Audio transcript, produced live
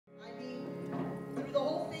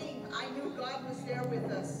God was there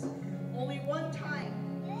with us. Only one time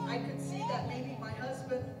I could see that maybe my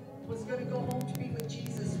husband was going to go home to be with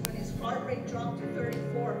Jesus when his heart rate dropped to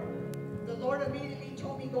 34. The Lord immediately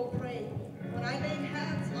told me, go pray. When I laid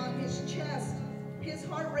hands on his chest, his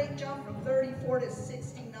heart rate jumped from 34 to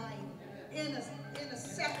 69 in a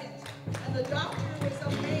second. And the doctor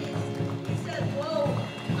was amazed. He said, whoa,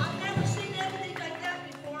 I've never seen anything like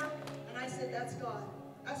that before. And I said, that's God.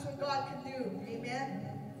 That's what God can do. Amen.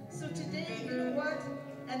 So today, you know what?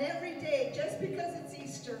 And every day, just because it's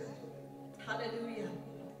Easter, hallelujah,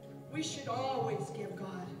 we should always give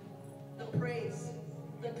God the praise,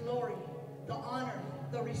 the glory, the honor,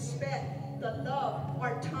 the respect, the love,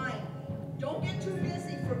 our time. Don't get too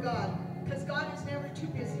busy for God, because God is never too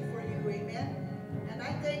busy for you. Amen. And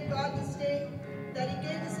I thank God this day that he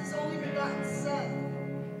gave us his only begotten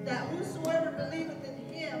Son, that whosoever believeth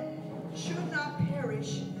in him should not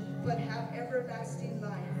perish, but have everlasting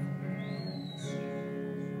life.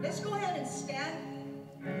 Let's go ahead and stand.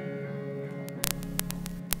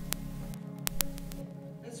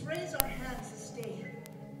 Let's raise our hands this day.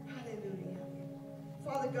 Hallelujah.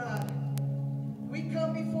 Father God, we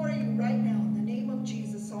come before you right now in the name of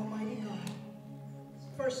Jesus, Almighty God.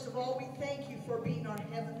 First of all, we thank you for being our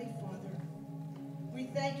Heavenly Father. We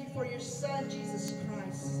thank you for your Son, Jesus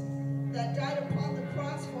Christ, that died upon the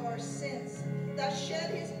cross for our sins, that shed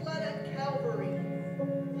his blood at Calvary.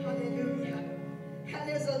 Hallelujah. And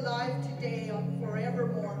is alive today and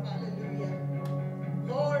forevermore. Hallelujah.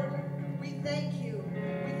 Lord, we thank you.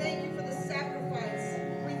 We thank you for the sacrifice.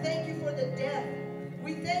 We thank you for the death.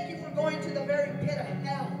 We thank you for going to the very pit of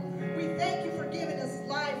hell. We thank you for giving us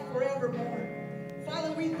life forevermore.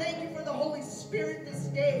 Father, we thank you for the Holy Spirit this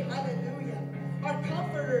day. Hallelujah. Our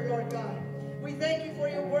comforter, Lord God. We thank you for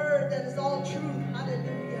your word that is all truth.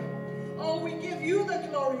 Hallelujah. Oh, we give you the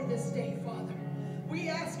glory this day, Father. We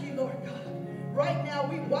ask you, Lord God. Right now,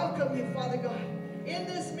 we welcome you, Father God, in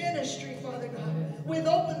this ministry, Father God, with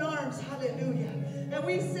open arms, hallelujah. And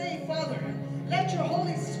we say, Father, let your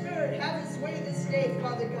Holy Spirit have his way this day,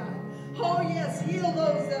 Father God. Oh, yes, heal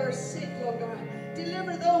those that are sick, Lord God.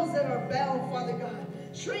 Deliver those that are bound, Father God.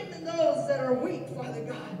 Strengthen those that are weak, Father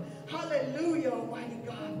God. Hallelujah, Almighty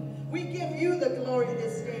God. We give you the glory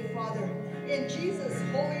this day, Father. In Jesus'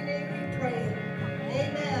 holy name we pray.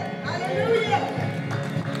 Amen. Hallelujah.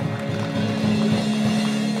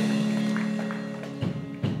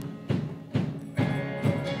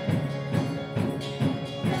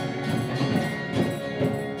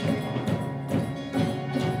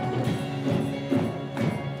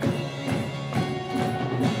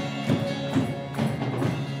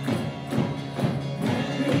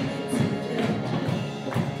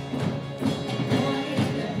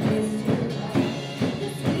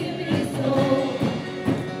 Oh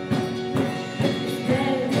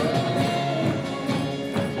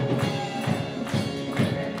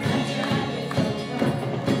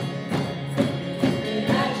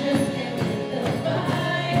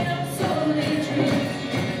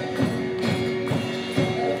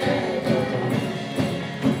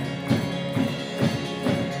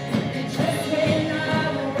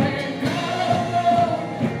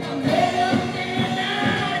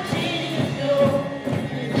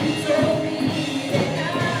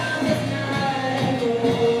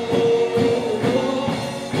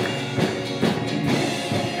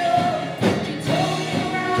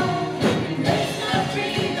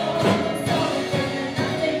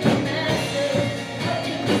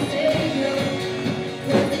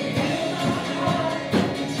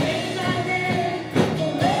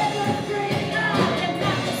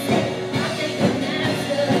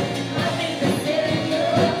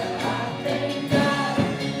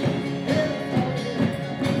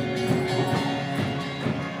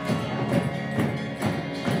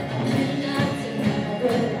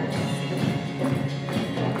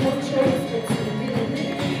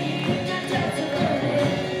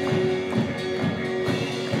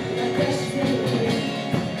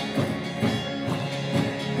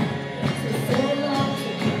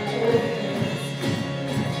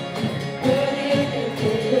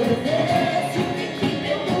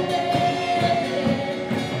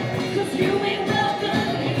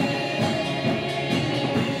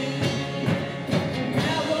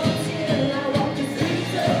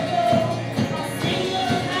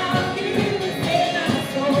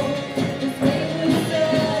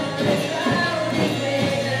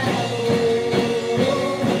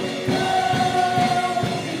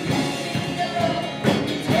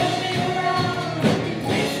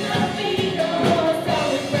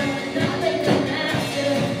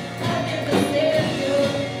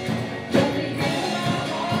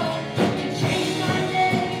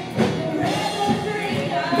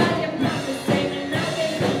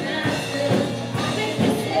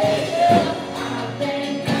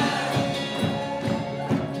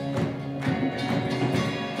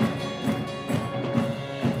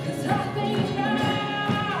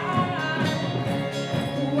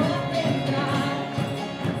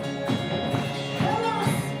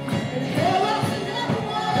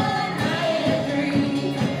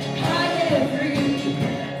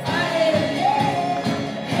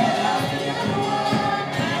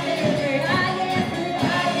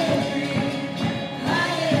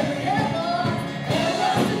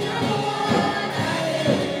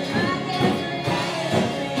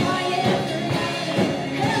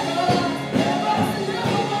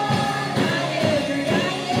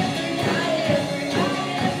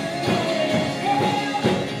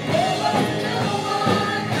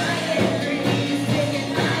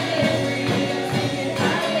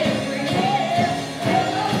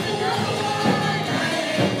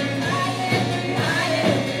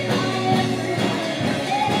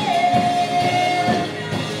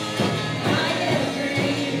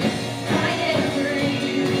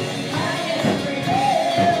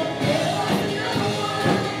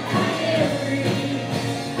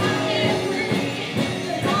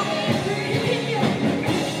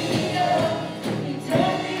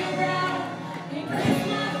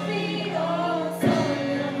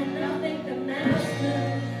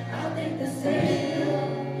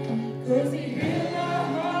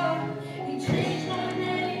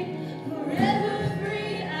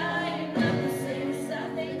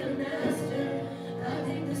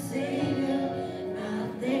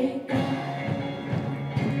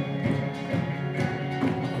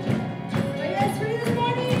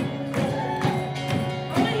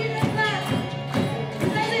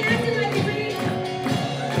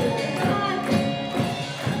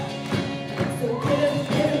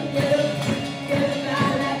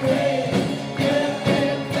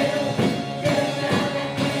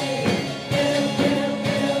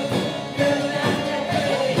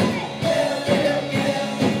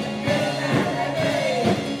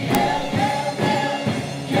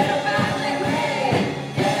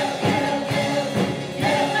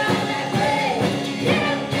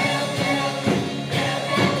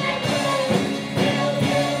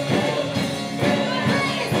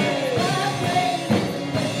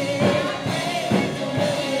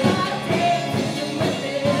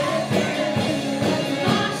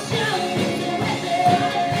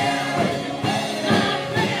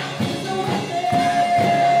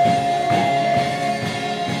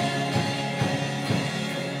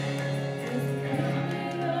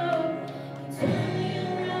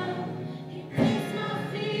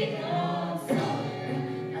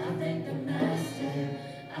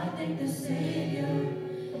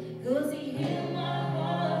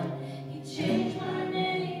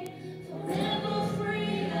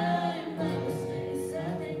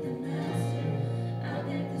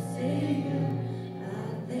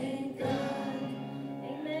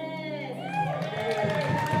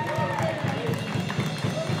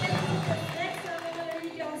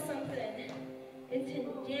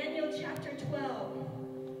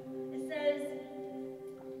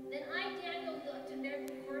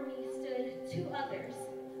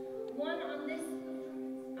one on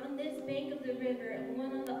this bank of the river and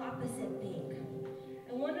one on the opposite bank.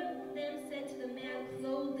 And one of them said to the man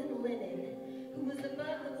clothed in linen, who was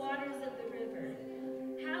above the waters of the river,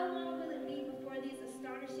 "How long will it be before these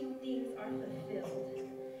astonishing things are fulfilled?"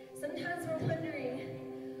 Sometimes we're wondering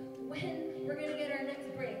when we're going to get our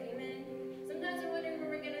next break, amen? Sometimes we're wondering when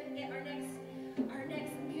we're going to get our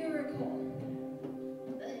next miracle.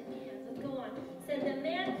 Let's go on. It said, "The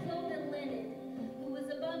man clothed in linen, who was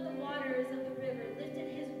above the waters of the river, lifted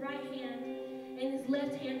his right hand and his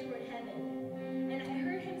left hand toward heaven. And I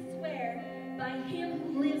heard him swear by him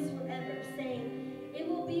who lives forever, saying, it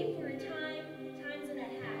will be for a times and a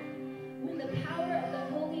half, when the power of the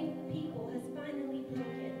holy people has finally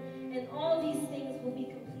broken, and all these things will be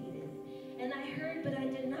completed. And I heard, but I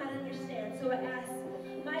did not understand. So I asked,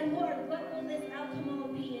 my Lord, what will this outcome all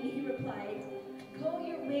be? And he replied, go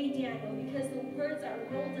your way, Daniel, because the words are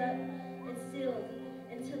rolled up and sealed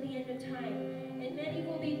until the end of time. And many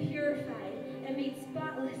will be purified and made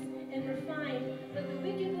spotless and refined, but the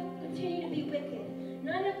wicked will continue to be wicked.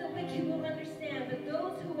 None of the wicked will understand, but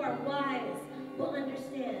those who are wise will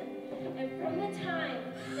understand. And from the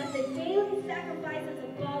time that the daily sacrifice is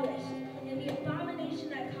abolished and the abomination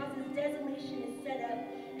that causes desolation is set up,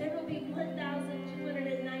 there will be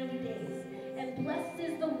 1,290 days. And blessed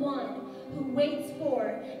is the one who waits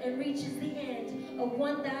for and reaches the end of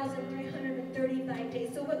 1,335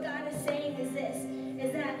 days. So what God is saying is this,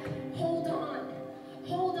 is that hold on,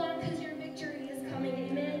 because your victory is coming,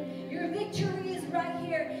 amen? Your victory is right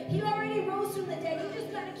here. He already rose from the dead. You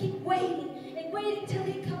just got to keep waiting and waiting till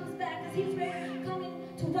he comes back, because he's ready, coming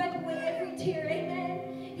to wipe away every tear,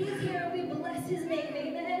 amen? He's here and we bless his name,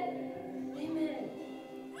 amen? Amen.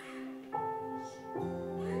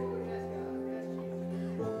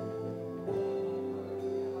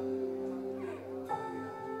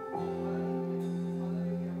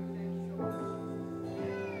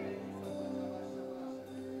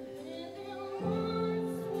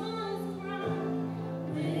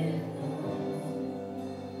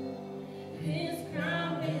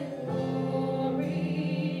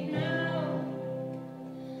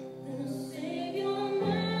 Savior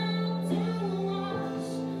now.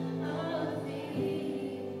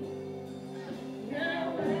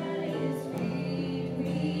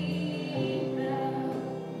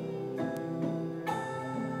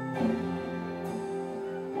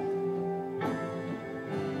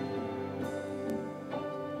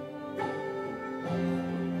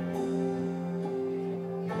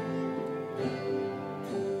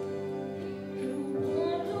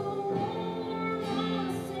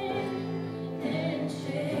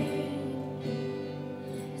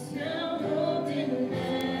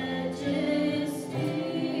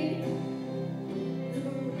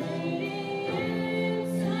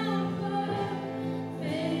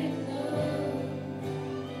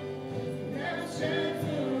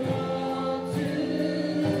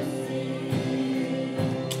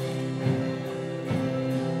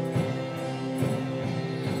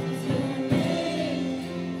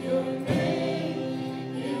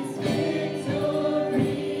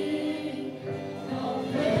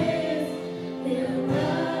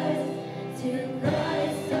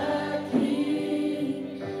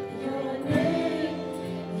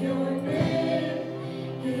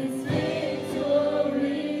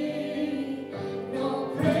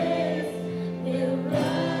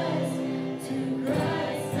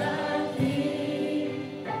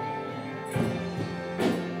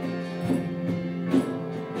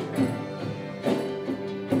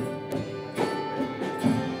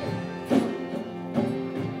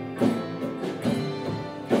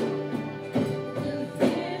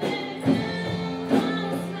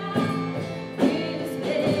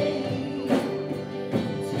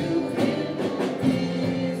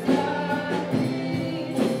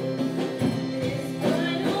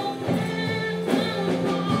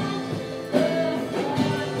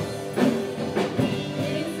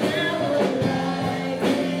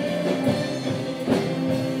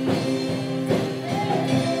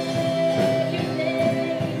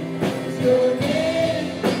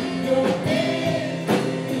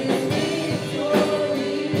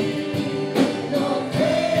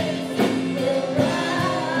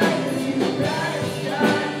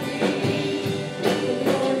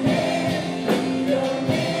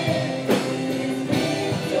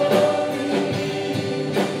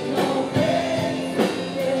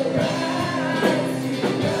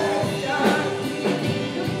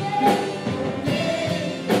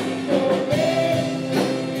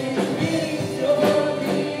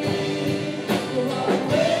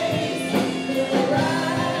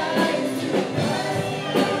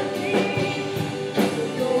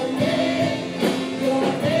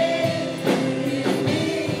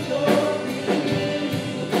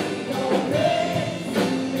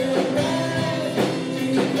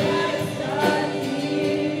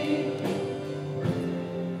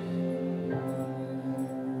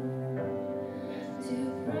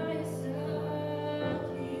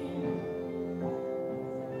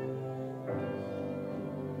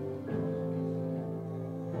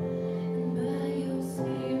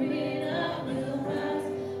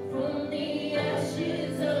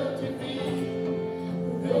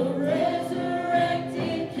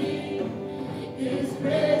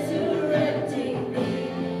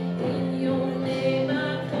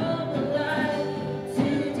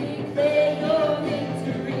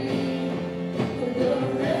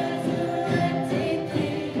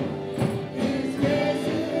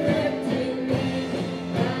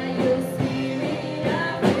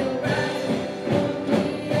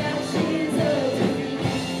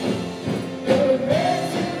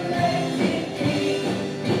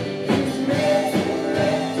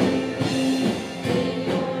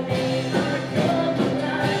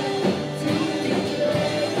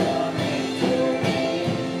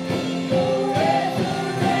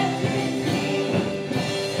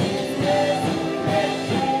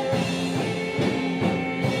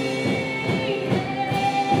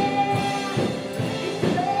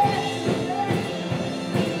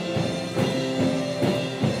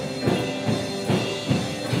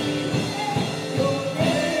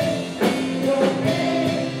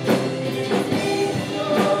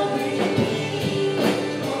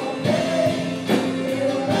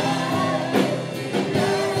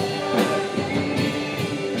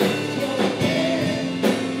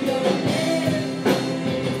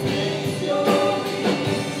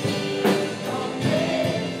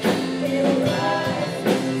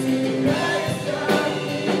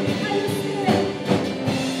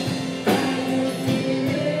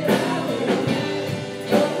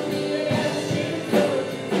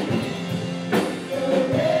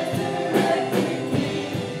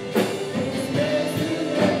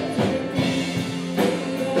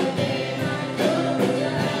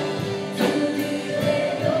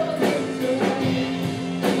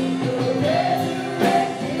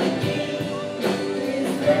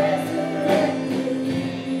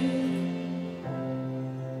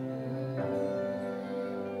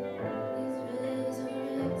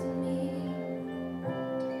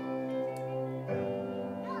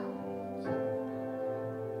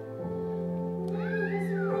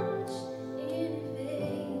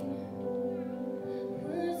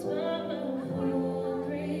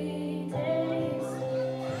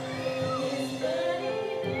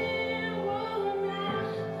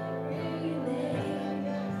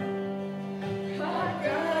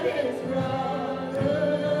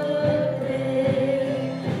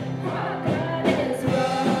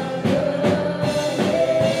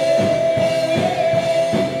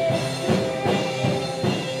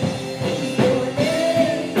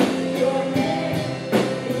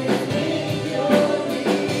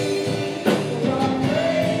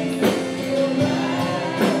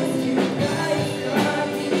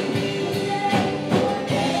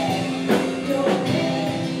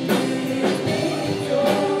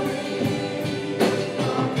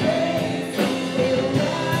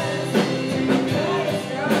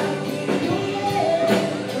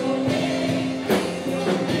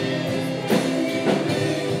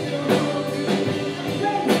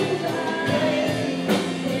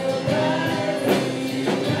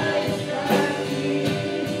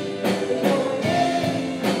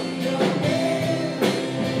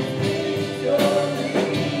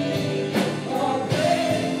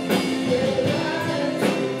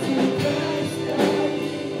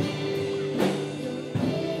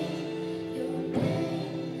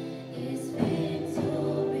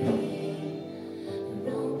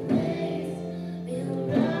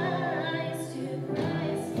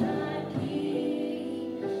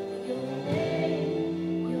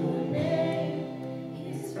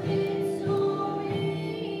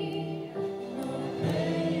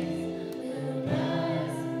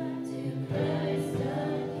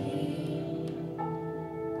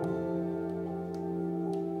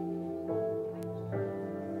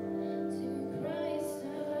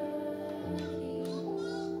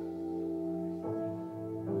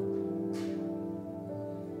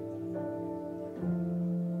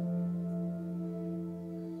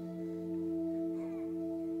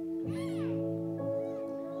 Thou art strength in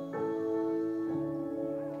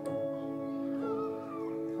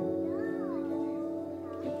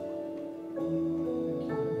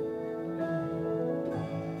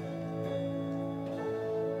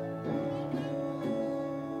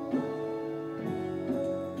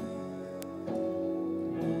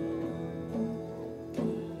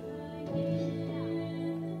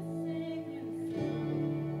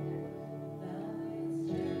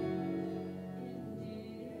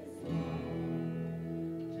this life.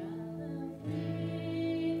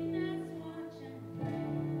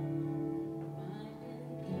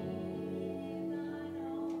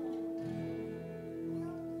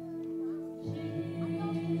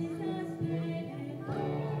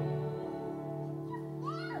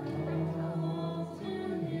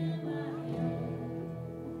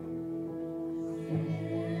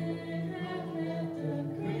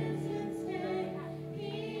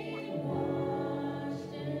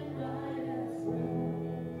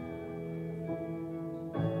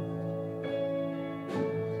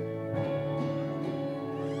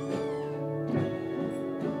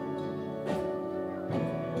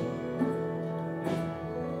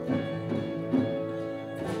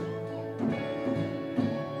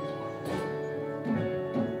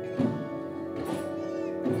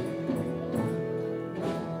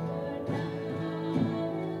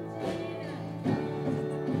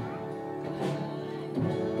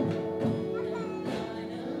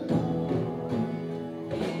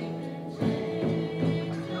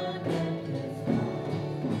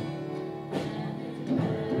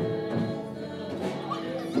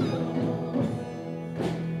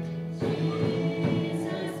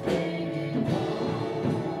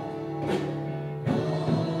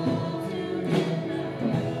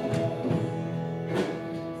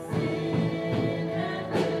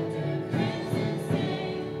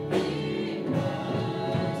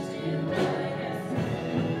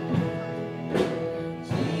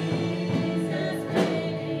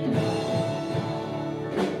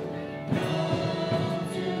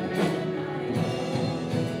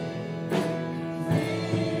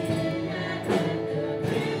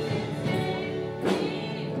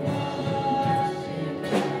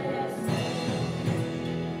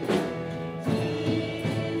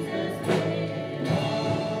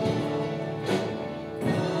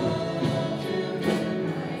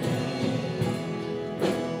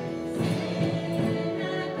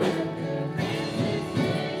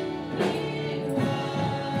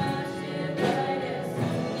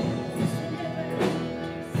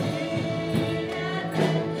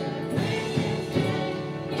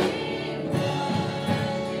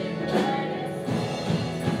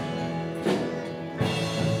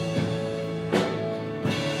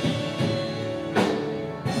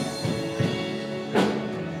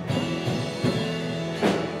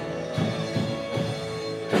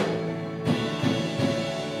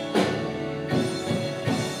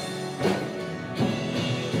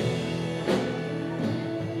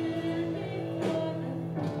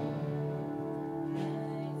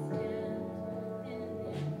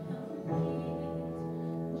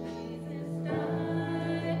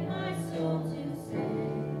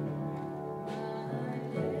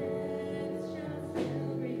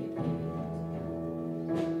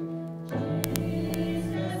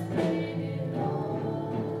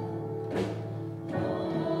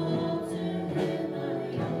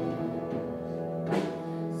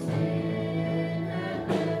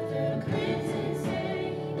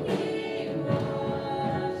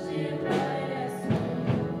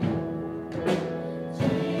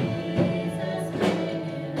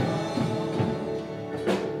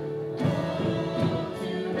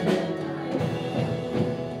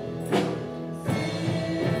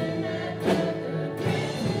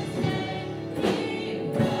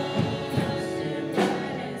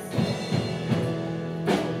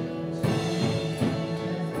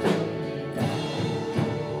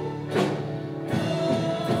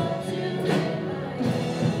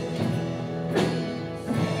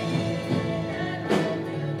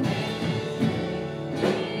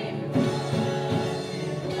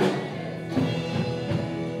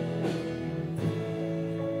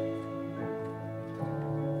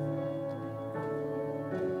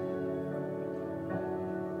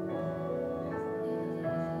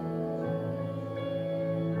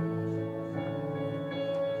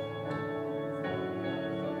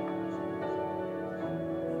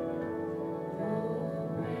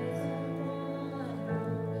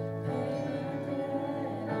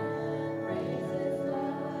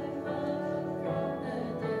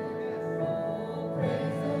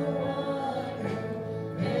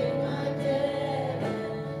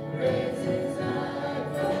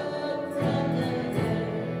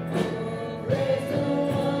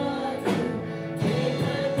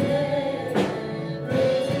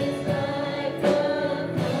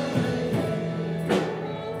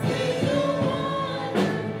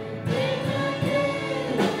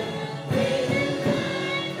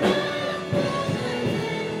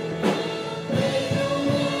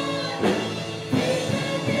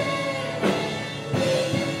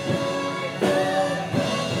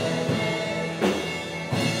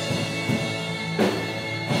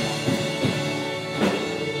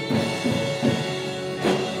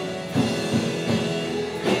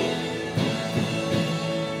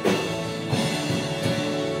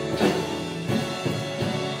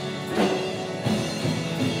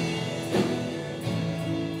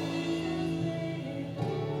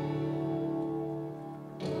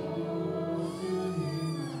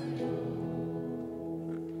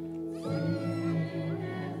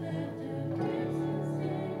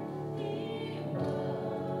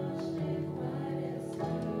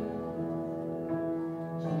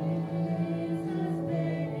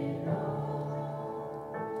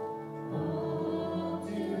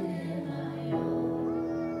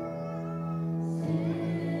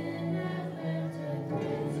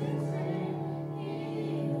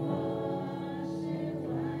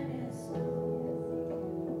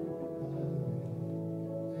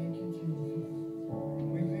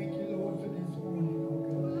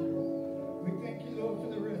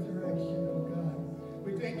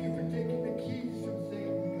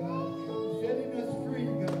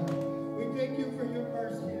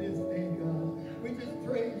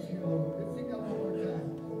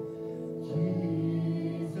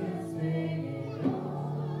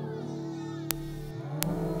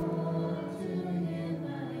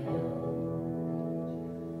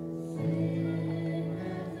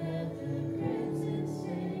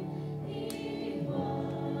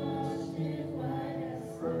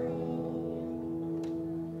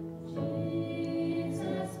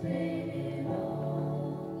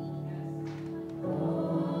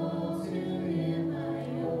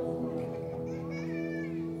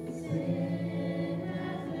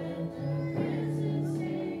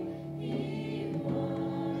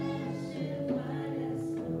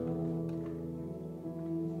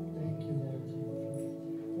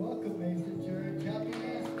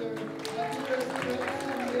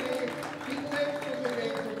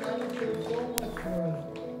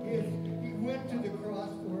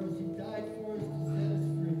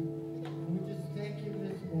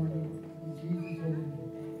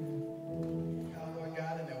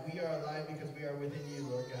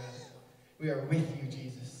 God. We are with you,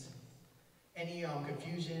 Jesus. Any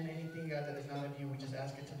confusion, anything, God, that is not of you, we just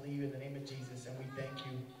ask it to leave in the name of Jesus, and we thank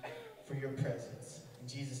you for your presence. In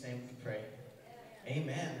Jesus' name we pray.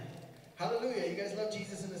 Amen. Hallelujah. You guys love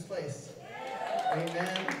Jesus in this place.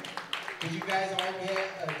 Amen. Did you guys all get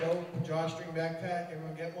a dope drawstring backpack?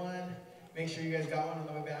 Everyone get one? Make sure you guys got one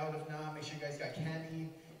on the way out. If not, make sure you guys got candy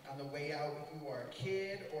on the way out. If you are a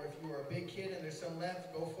kid or if you are a big kid and there's some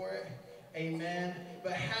left, go for it. Amen.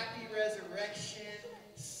 But happy Resurrection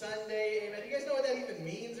Sunday. Amen. You guys know what that even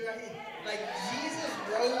means, right? Like, Jesus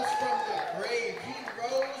rose from the grave. He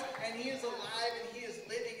rose and he is alive and he is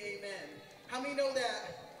living. Amen. How many know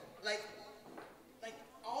that, like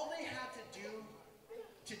all they had to do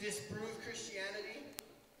to disprove Christianity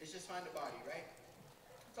is just find a body, right?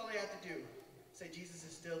 That's all they had to do. Say Jesus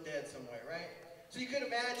is still dead somewhere, right? So you could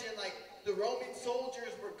imagine, like, the Roman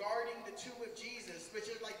soldiers were guarding the tomb of Jesus, which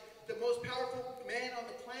is like the most powerful man on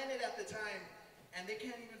the planet at the time, and they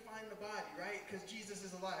can't even find the body, right? Because Jesus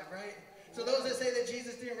is alive, right? So those that say that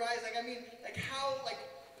Jesus didn't rise, like, I mean, like, how, like,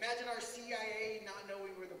 imagine our CIA not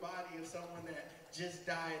knowing where the body of someone that just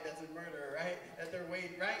died, that's a murderer, right? That they're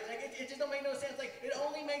waiting, right? Like, it just don't make no sense. Like, it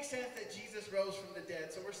only makes sense that Jesus rose from the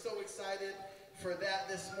dead. So we're so excited for that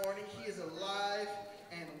this morning. He is alive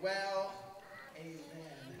and well.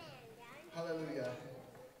 Amen. Hallelujah.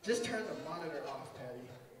 Just turn the monitor off, Patty,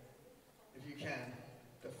 if you can.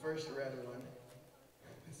 The first red one.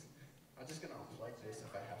 I'm just going to unplug this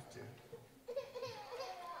if I have to.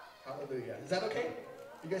 Hallelujah. Is that okay?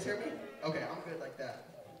 You guys hear me? Okay, I'm good like that.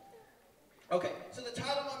 Okay, so the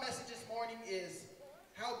title of my message this morning is,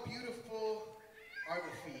 How Beautiful Are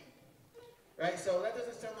the Feet? Right, so that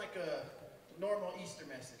doesn't sound like a normal Easter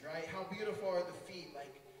message, right? How beautiful are the feet?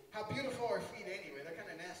 Like, how beautiful are feet anyway? They're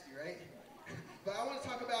kind of nasty, right? But I want to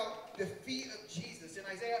talk about the feet of Jesus. In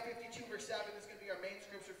Isaiah 52, verse 7, this is going to be our main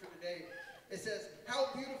scripture for today. It says,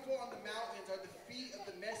 How beautiful on the mountains are the feet of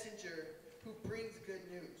the messenger who brings good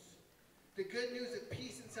news. The good news of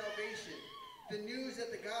peace and salvation. The news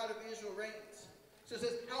that the God of Israel reigns. So it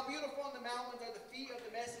says, how beautiful on the mountains are the feet of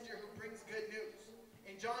the messenger who brings good news.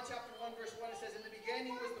 In John chapter 1, verse 1, it says, In the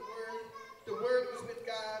beginning was the Word was with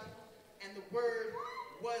God, and the Word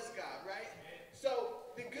was God, right? So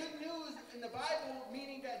the good news in the Bible,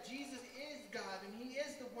 meaning that Jesus is God and he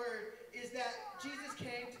is the Word, is that Jesus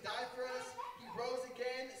came to die for us. He rose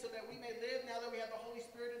again so that we may live now that we have the Holy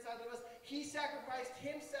Spirit inside of us. He sacrificed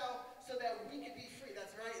himself so that we could be free.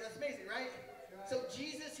 That's right. That's amazing, right? So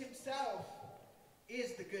Jesus himself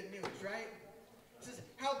is the good news, right? It says,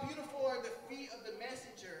 how beautiful are the feet of the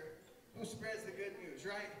messenger who spreads the good news,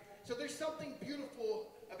 right? So there's something beautiful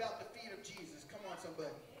about the feet of Jesus. Come on,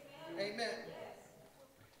 somebody. Amen.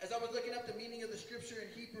 As I was looking up the meaning of the scripture in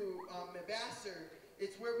Hebrew, Mabasser,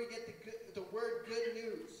 it's where we get the word good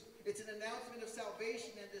news. It's an announcement of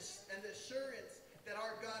salvation and the assurance that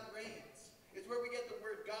our God reigns. It's where we get the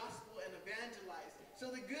word gospel and evangelize. So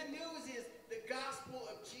the good news is the gospel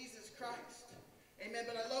of Jesus Christ. Amen.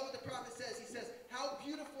 But I love what the prophet says. He says, how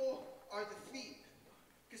beautiful are the feet?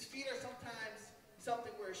 Because feet are sometimes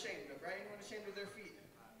something we're ashamed of, right? Anyone ashamed of their feet?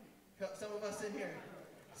 Some of us in here.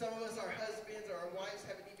 Some of us, our husbands or our wives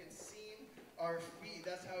haven't even seen our feet.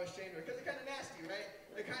 That's how ashamed we're. Because they're kind of nasty, right?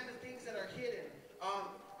 The kind of things that are hidden.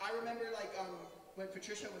 I remember when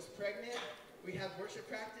Patricia was pregnant, we had worship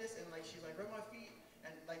practice, and she's like, rub my feet.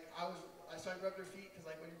 And I started rubbing her feet because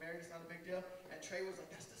when you're married, it's not a big deal. And Trey was like,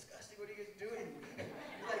 that's disgusting. What are you guys doing?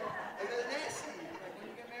 He's like, that's nasty. Like, when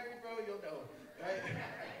you get married, bro, you'll know, right?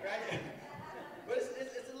 Right? But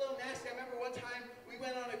it's a little nasty. I remember one time we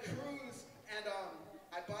went on a cruise, and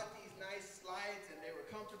I bought these nice slides, and they were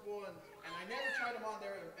comfortable, and I never tried them on. They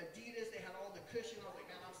were Adidas. They had all the cushion. I was like,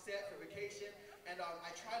 man, I'm set for vacation. And I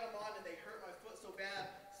tried them on, and they hurt my foot so bad.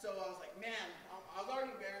 So I was like, man, I was already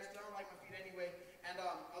embarrassed. I don't like my feet anyway. And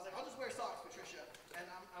I was like, I'll just wear socks, Patricia. And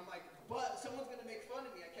I'm like, but someone's going to make fun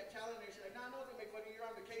of me. I kept telling her. She's like, no, no one's going to make fun of you. You're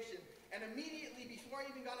on vacation. And immediately, before I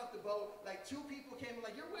even got off the boat, two people came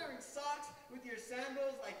and you're wearing socks with your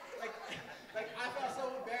sandals? I felt so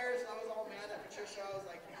embarrassed. I was all mad at Patricia. I was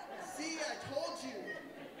like, see, I told you.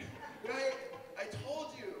 Right? I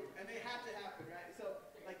told you. And it had to happen, right? So,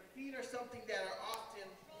 feet are something that are often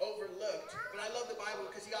overlooked. But I love the Bible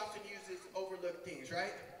because he often uses overlooked things,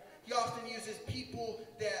 right? He often uses people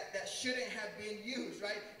that shouldn't have been used,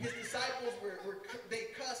 right? His disciples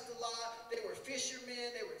they cussed a lot. They were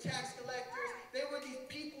fishermen. They were tax collectors. They were these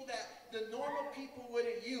people that the normal people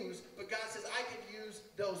wouldn't use. But God says, I can use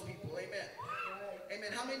those people. Amen.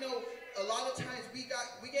 Amen. How many know a lot of times we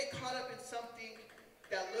get caught up in something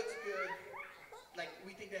that looks good,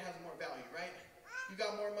 we think that has more value, right? You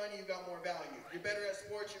got more money, you got more value. You're better at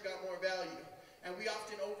sports, you got more value. And we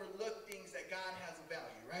often overlook things that God has a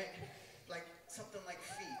value, right? Like something like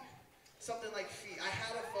feet. Something like feet. I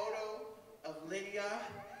had a photo of Lydia,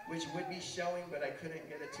 which would be showing, but I couldn't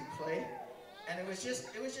get it to play. And it was just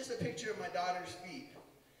a picture of my daughter's feet.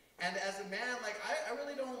 And as a man, like I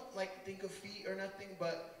really don't like think of feet or nothing,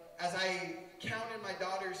 but as I counted my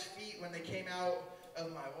daughter's feet when they came out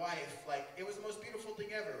of my wife, like it was the most beautiful thing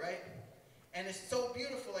ever, right? And it's so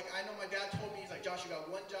beautiful. Like, I know my dad told me, he's like, Josh, you got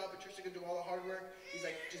one job, Patricia can do all the hard work. He's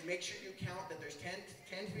like, just make sure you count that there's 10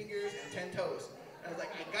 fingers and 10 toes. And I was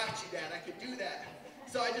like, I got you, Dad. I could do that.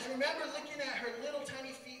 So I just remember looking at her little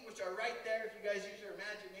tiny feet, which are right there if you guys use your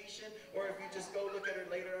imagination, or if you just go look at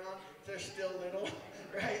her later on, they're still little,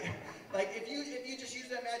 right? Like, if you just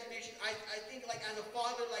use the imagination, I think, like, as a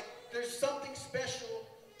father, like, there's something special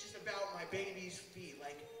just about my baby's feet.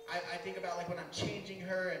 Like, I think about like when I'm changing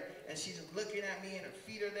her and she's looking at me and her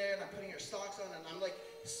feet are there and I'm putting her socks on and I'm like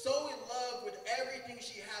so in love with everything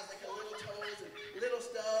she has, like her little toes and little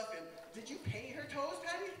stuff. And did you paint her toes,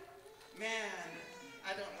 Patty? Man,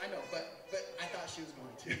 I know, but I thought she was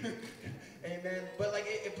going to. Amen. But like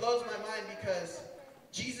it blows my mind because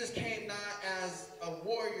Jesus came not as a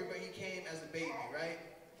warrior, but he came as a baby, right?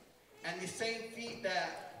 And the same feet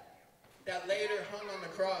that later hung on the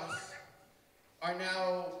cross are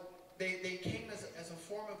now, they came as a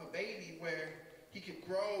form of a baby where he could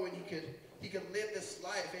grow and he could live this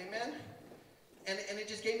life, amen? And it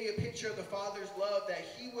just gave me a picture of the Father's love, that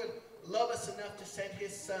he would love us enough to send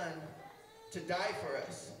his son to die for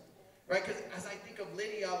us, right? Because as I think of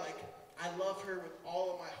Lydia, like, I love her with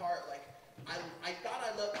all of my heart. Like, I thought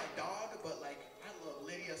I loved my dog, but like, I love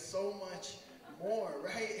Lydia so much more,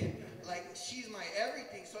 right? Like, she's my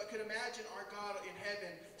everything. So I could imagine our God in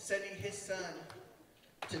heaven sending his son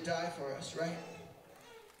to die for us, right?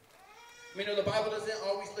 I mean, the Bible doesn't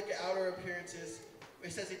always look at outer appearances.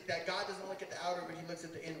 It says that God doesn't look at the outer, but he looks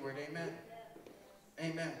at the inward. Amen?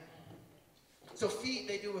 Amen. So feet,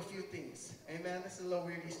 they do a few things. Amen? This is a little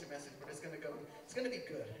weird Easter message, but it's going to be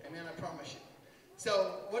good. Amen? I promise you.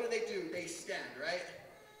 So what do? They stand, right?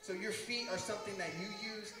 So your feet are something that you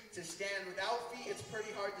use to stand. Without feet, it's pretty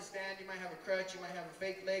hard to stand. You might have a crutch, you might have a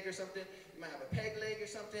fake leg or something, you might have a peg leg or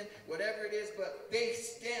something, whatever it is, but they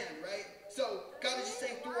stand, right? So God is just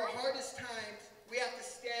saying, through our hardest times, we have to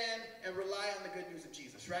stand and rely on the good news of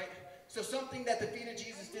Jesus, right? So something that the feet of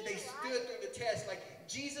Jesus did, they stood through the test. Like,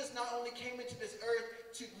 Jesus not only came into this earth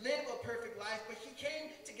to live a perfect life, but he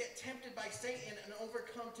came to get tempted by Satan and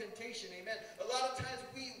overcome temptation, amen? A lot of times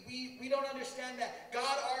we don't understand that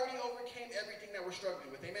God already overcame everything that we're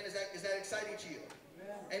struggling with, amen? Is that exciting to you?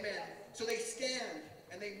 Amen. So they stand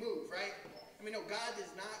and they move, right? I mean, no, God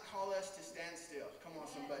does not call us to stand still. Come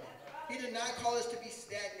on, somebody. He did not call us to be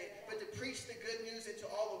stagnant, but to preach the good news into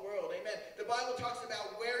all the world. Amen. The Bible talks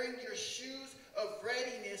about wearing your shoes of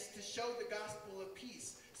readiness to show the gospel of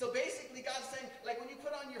peace. So basically, God's saying, like, when you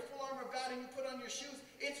put on your full armor of God and you put on your shoes,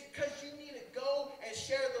 it's because you need to go and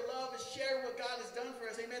share the love and share what God has done for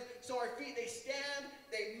us. Amen. So our feet, they stand,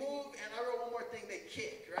 they move, and I wrote one more thing, they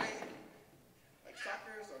kick, right? Like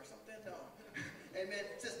soccer or something? No. Amen.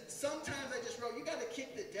 It says, sometimes I just wrote, you got to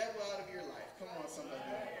kick the devil out of your life. Come on, somebody.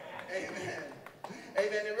 Amen.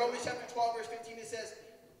 Amen. In Romans chapter 12, verse 15, it says,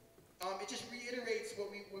 it just reiterates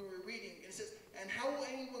what we were reading. It says, and how will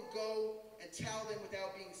anyone go and tell them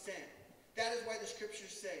without being sent? That is why the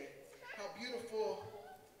scriptures say, how beautiful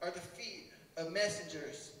are the feet of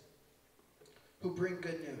messengers who bring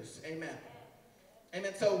good news. Amen.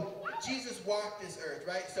 Amen. So Jesus walked this earth,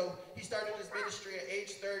 right? So he started his ministry at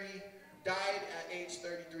age 30, died at age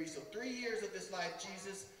 33. So 3 years of his life,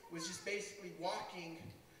 Jesus was just basically walking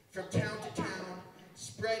from town to town,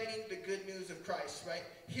 spreading the good news of Christ, right?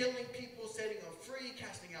 Healing people, setting them free,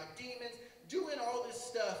 casting out demons, doing all this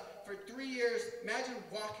stuff for 3 years. Imagine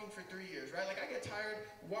walking for 3 years, right? Like, I get tired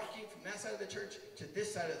walking from that side of the church to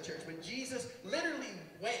this side of the church. But Jesus literally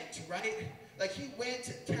went, right? Like, he went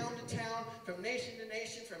to town, from nation to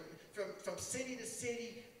nation, from city to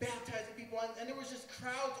city, baptizing people. And there was just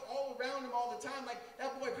crowds all around him all the time. Like,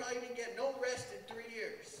 that boy probably didn't get no rest in 3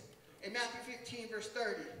 years. In Matthew 15, verse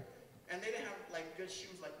 30. And they didn't have, like, good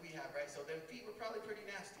shoes like we have, right? So their feet were probably pretty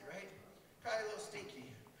nasty, right? Probably a little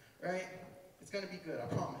stinky, right? It's going to be good, I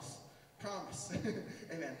promise. Promise.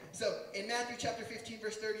 Amen. So in Matthew chapter 15,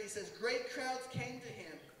 verse 30, it says, great crowds came to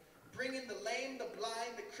him, bringing the lame, the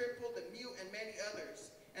blind, the crippled, the mute, and many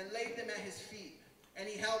others, and laid them at his feet, and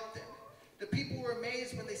he helped them. The people were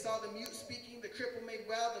amazed when they saw the mute speaking, the crippled made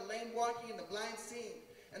well, the lame walking, and the blind seeing.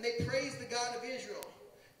 And they praised the God of Israel.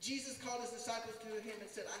 Jesus called his disciples to him and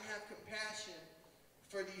said, I have compassion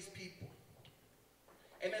for these people.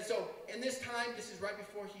 Amen. So in this time, this is right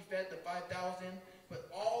before he fed the 5,000. But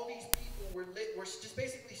all these people were just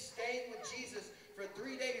basically staying with Jesus for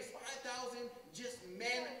 3 days. 5,000 just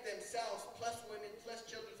men themselves, plus women, plus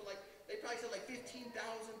children. So like they probably said like 15,000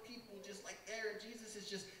 people just like there. And Jesus is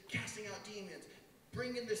just casting out demons.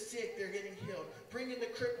 Bringing the sick, they're getting healed. Bringing the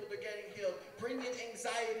crippled, they're getting healed. Bringing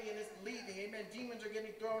anxiety and it's leaving. Amen. Demons are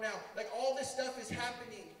getting thrown out. Like all this stuff is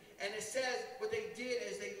happening. And it says what they did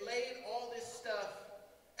is they laid all this stuff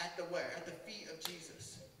at the where? At the feet of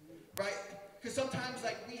Jesus. Right? Because sometimes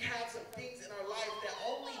like we have some things in our life that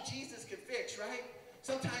only Jesus can fix, right?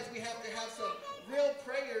 Sometimes we have to have some real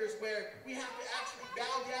prayers where we have to actually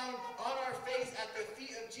bow down on our face at the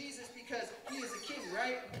feet of Jesus because he is a king,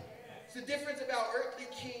 right? So the difference about earthly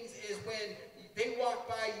kings is when they walk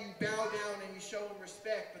by, you bow down and you show them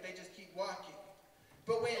respect, but they just keep walking.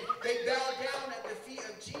 But when they bow down at the feet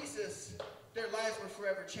of Jesus, their lives were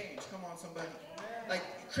forever changed. Come on, somebody. Like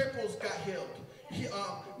cripples got healed.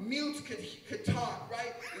 Mutes could talk,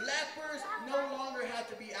 right? Lepers no longer had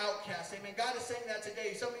to be outcasts. Amen. God is saying that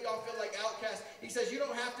today. Some of y'all feel like outcasts. He says you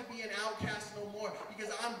don't have to be an outcast no more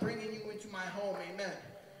because I'm bringing you into my home. Amen.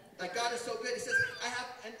 Like God is so good. He says,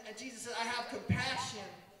 and Jesus says, I have compassion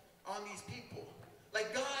on these people.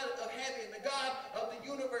 Like God of heaven, the God of the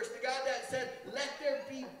universe, the God that said, let there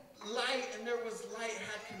be light, and there was light,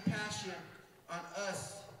 had compassion on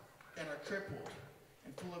us that are crippled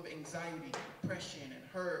and full of anxiety, depression, and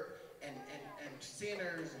hurt, and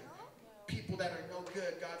sinners, and people that are no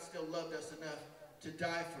good. God still loved us enough to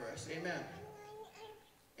die for us. Amen.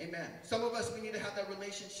 Amen. Some of us, we need to have that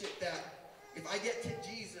relationship that if I get to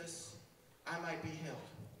Jesus, I might be healed.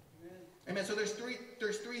 Amen. So there's three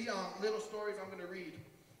little stories I'm going to read.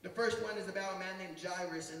 The first one is about a man named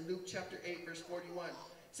Jairus in Luke chapter 8, verse 41. It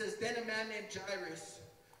says, then a man named Jairus,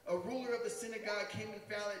 a ruler of the synagogue, came and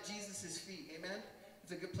fell at Jesus' feet. Amen.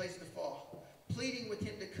 It's a good place to fall. Pleading with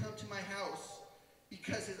him to come to my house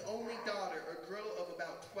because his only daughter, a girl of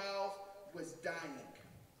about 12, was dying.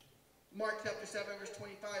 Mark chapter 7, verse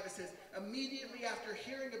 25, it says, immediately after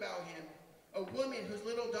hearing about him, a woman whose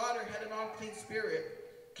little daughter had an unclean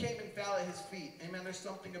spirit came and fell at his feet. Amen. There's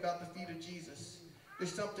something about the feet of Jesus.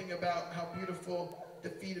 There's something about how beautiful the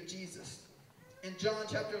feet of Jesus. In John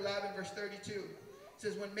chapter 11, verse 32, it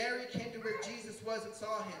says, when Mary came to where Jesus was and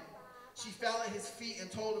saw him, she fell at his feet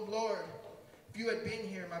and told him, Lord, if you had been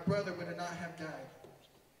here, my brother would not have died.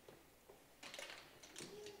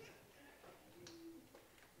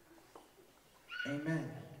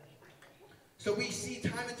 Amen. So we see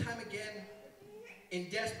time and time again in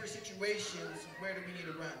desperate situations, where do we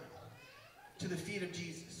need to run? To the feet of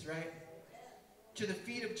Jesus, right? To the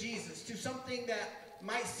feet of Jesus. To something that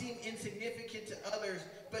might seem insignificant to others,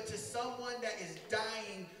 but to someone that is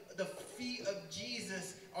dying, the feet of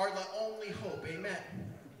Jesus are the only hope. Amen.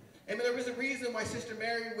 And there was a reason why Sister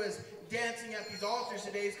Mary was dancing at these altars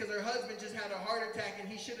today, is because her husband just had a heart attack and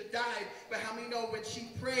he should have died. But how many know when she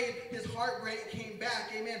prayed, his heart rate came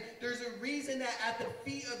back? Amen. There's a reason that at the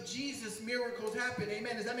feet of Jesus, miracles happen.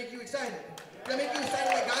 Amen. Does that make you excited? Does that make you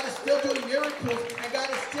excited that God is still doing miracles and God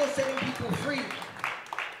is still setting people free?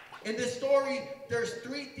 In this story, there's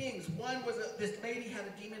three things. One was this lady had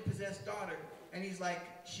a demon-possessed daughter. And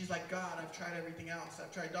she's like, God, I've tried everything else.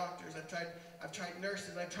 I've tried doctors. I've tried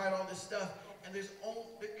nurses. I've tried all this stuff. And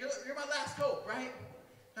you're my last hope, right?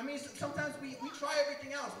 I mean, sometimes we try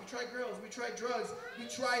everything else. We try grills. We try drugs. We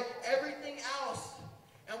try everything else.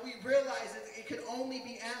 And we realize that it could only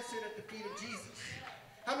be answered at the feet of Jesus.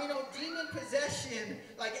 I mean, demon possession,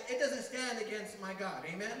 like, it doesn't stand against my God.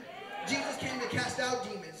 Amen? Jesus came to cast out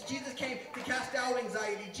demons. Jesus came to cast out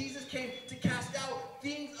anxiety. Jesus came to cast out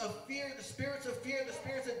things of fear, the spirits of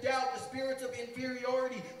doubt, the spirits of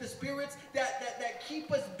inferiority, the spirits that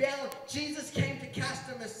keep us bound. Jesus came to cast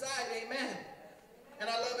them aside. Amen. And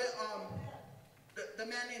I love it. The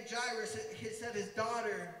man named Jairus, he said his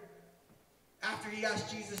daughter, after he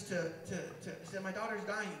asked Jesus to said, my daughter's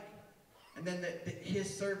dying. And then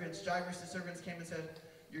his servants, Jairus' servants came and said,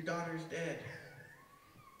 your daughter's dead.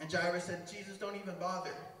 And Jairus said, Jesus, don't even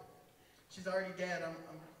bother. She's already dead.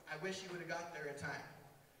 I wish you would have got there in time.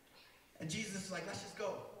 And Jesus is like, let's just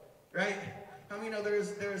go. Right? How many know there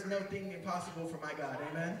is nothing impossible for my God?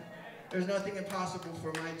 Amen? There's nothing impossible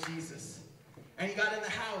for my Jesus. And he got in the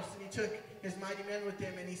house and he took his mighty men with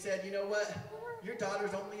him and he said, you know what? Your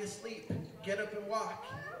daughter's only asleep. Get up and walk.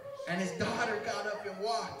 And his daughter got up and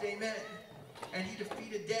walked. Amen. And he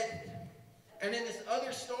defeated death. And in this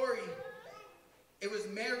other story, it was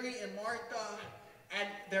Mary and Martha and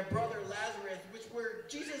their brother Lazarus, which were,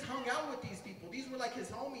 Jesus hung out with these people. These were like his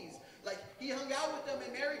homies. Like, he hung out with them,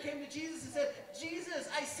 and Mary came to Jesus and said, Jesus,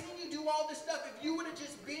 I seen you do all this stuff. If you would have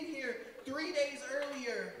just been here 3 days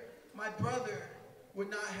earlier, my brother would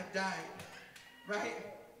not have died. Right?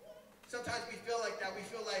 Sometimes we feel like that. We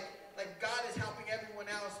feel like God is helping everyone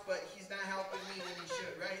else, but he's not helping me when he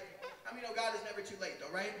should, right? I mean, God is never too late,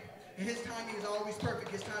 though, right? And his timing is always perfect.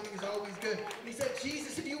 His timing is always good. And he said,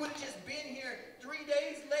 Jesus, if you would have just been here 3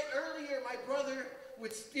 days earlier, my brother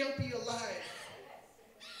would still be alive.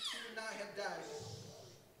 He would not have died.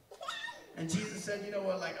 And Jesus said, you know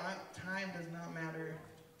what, like, time does not matter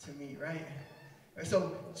to me, right?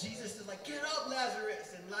 So Jesus is like, get up,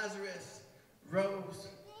 Lazarus. And Lazarus rose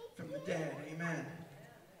from the dead. Amen.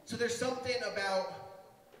 So there's something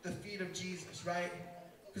about the feet of Jesus, right?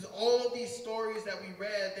 Because all of these stories that we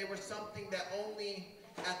read, they were something that only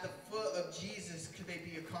at the foot of Jesus could they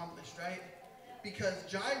be accomplished, right? Because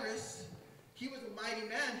Jairus, he was a mighty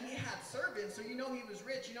man. He had servants, so you know he was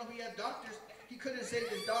rich. You know he had doctors. He couldn't save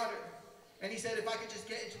his daughter. And he said, if I could just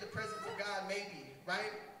get into the presence of God, maybe,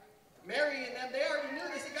 right? Mary and them, they already knew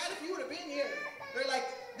this. They said, God, if you would have been here, they're like,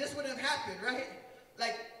 this wouldn't have happened, right?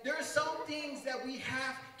 Like, there are some things that we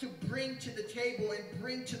have to bring to the table and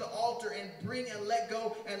bring to the altar and bring and let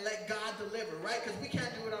go and let God deliver, right? Because we can't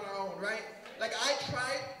do it on our own, right? Like, I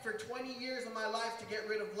tried for 20 years of my life to get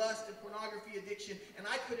rid of lust and pornography addiction, and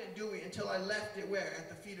I couldn't do it until I left it where? At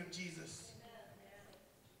the feet of Jesus.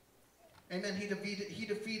 Amen. He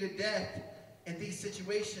defeated death in these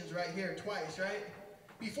situations right here twice, right?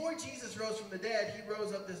 Before Jesus rose from the dead, he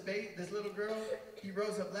rose up this little girl. He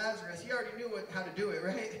rose up Lazarus. He already knew how to do it,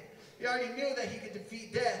 right? He already knew that he could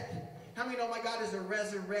defeat death. How many know my God is a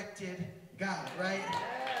resurrected God, right?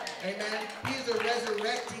 Amen. He is a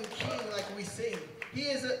resurrecting king like we sing. He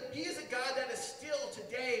is a God that is still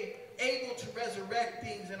today able to resurrect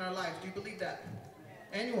things in our lives. Do you believe that?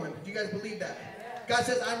 Anyone? Do you guys believe that? God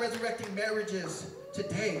says, I'm resurrecting marriages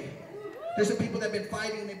today. There's some people that have been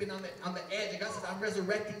fighting and they've been on the edge. And God says, I'm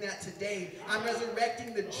resurrecting that today. I'm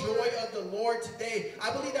resurrecting the joy of the Lord today.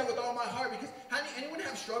 I believe that with all my heart because anyone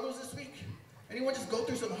have struggles this week? Anyone just go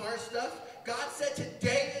through some hard stuff? God said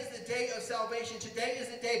today is the day of salvation. Today is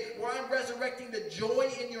the day where I'm resurrecting the joy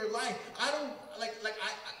in your life. I don't,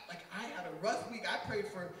 I had a rough week. I prayed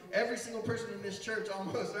for every single person in this church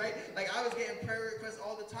almost, right? Like I was getting prayer requests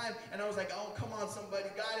all the time. And I was like, oh, come on, somebody.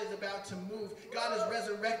 God is about to move. God is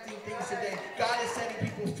resurrecting things today. God is setting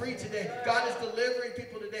people free today. God is delivering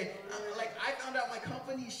people today. I found out my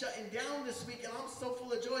company is shutting down this week. And I'm so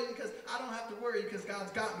full of joy because I don't have to worry because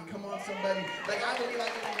God's got me. Come on, somebody. Like I believe I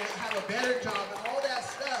can have a better job and all that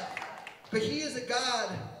stuff. But he is a God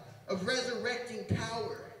of resurrecting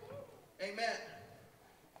power. Amen.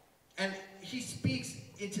 And he speaks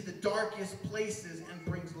into the darkest places and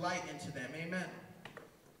brings light into them. Amen.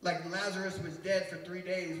 Like Lazarus was dead for 3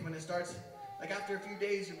 days. When it starts, like after a few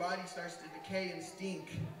days, your body starts to decay and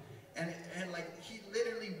stink. And like he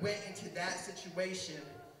literally went into that situation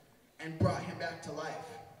and brought him back to life.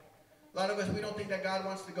 A lot of us, we don't think that God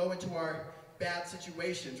wants to go into our bad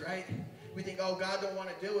situations, right? We think, oh, God don't want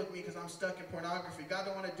to deal with me because I'm stuck in pornography. God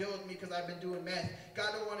don't want to deal with me because I've been doing meth.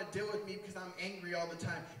 God don't want to deal with me because I'm angry all the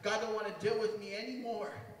time. God don't want to deal with me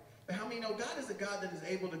anymore. But how many know God is a God that is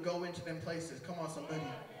able to go into them places? Come on, somebody.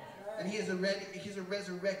 And he's a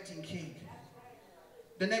resurrecting king.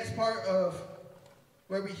 The next part of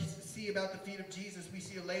where we see about the feet of Jesus, we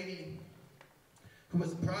see a lady who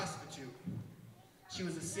was a prostitute. She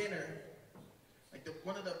was a sinner.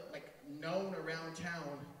 One of the known around town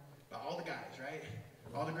by all the guys, right?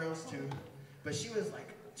 All the girls too. But she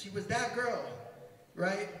was that girl,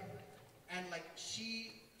 right? And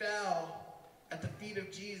she fell at the feet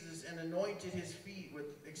of Jesus and anointed his feet with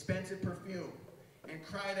expensive perfume and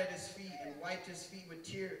cried at his feet and wiped his feet with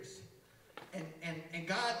tears. And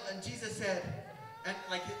God, and Jesus said, and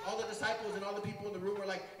all the disciples and all the people in the room were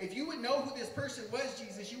like, if you would know who this person was,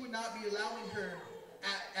 Jesus, you would not be allowing her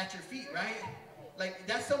at your feet, right?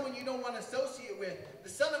 That's someone you don't want to associate with. The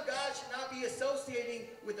Son of God should not be associating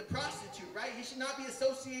with a prostitute, right? He should not be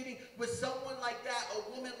associating with someone like that,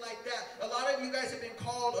 a woman like that. A lot of you guys have been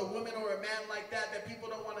called a woman or a man like that people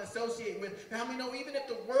don't want to associate with. But how many know even if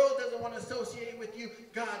the world doesn't want to associate with you,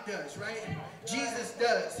 God does, right? Jesus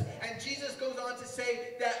does. And Jesus goes on to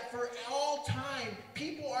say that for all time,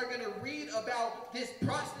 people are going to read about this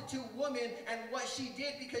prostitute woman and what she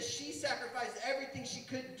did because she sacrificed everything she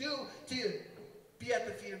could do to be at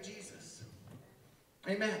the feet of Jesus.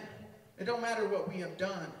 Amen. It don't matter what we have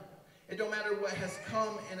done. It don't matter what has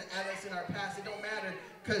come at us in our past. It don't matter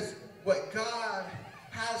because what God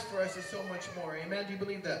has for us is so much more. Amen. Do you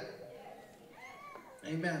believe that?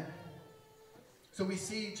 Amen. So we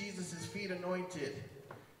see Jesus' feet anointed.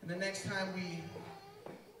 And the next time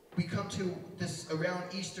we come to this around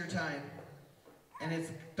Easter time, and it's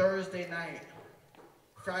Thursday night.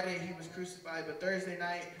 Friday he was crucified, but Thursday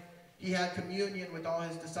night he had communion with all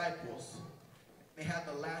his disciples. They had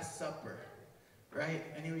the Last Supper, right?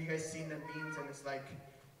 Any of you guys seen the memes? And it's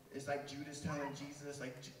like Judas telling Jesus,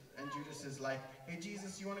 like, and Judas is like, "Hey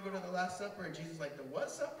Jesus, you want to go to the Last Supper?" And Jesus is like, "The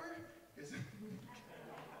what supper?"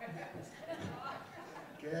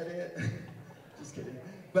 Get it? Just kidding.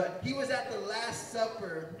 But he was at the Last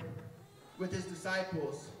Supper with his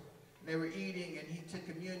disciples. They were eating, and he took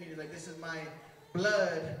communion. He's like, "This is my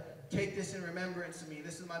blood. Take this in remembrance of me.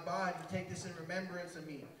 This is my body. Take this in remembrance of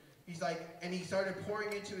me." He's like, and he started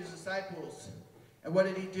pouring into his disciples. And what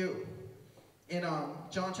did he do? In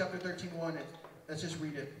John chapter 13:1, let's just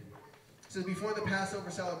read it. It says, "Before the Passover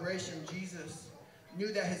celebration, Jesus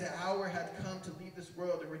knew that his hour had come to leave this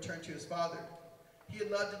world and return to his Father. He had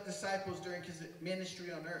loved his disciples during his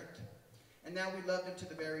ministry on earth. And now we loved him to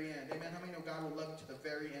the very end." Amen. How many know God will love you to the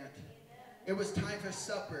very end? It was time for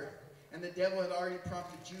supper, and the devil had already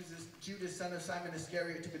prompted Judas, son of Simon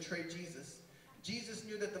Iscariot, to betray Jesus. Jesus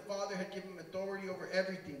knew that the Father had given him authority over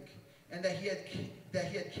everything, and that he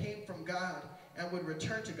had came from God and would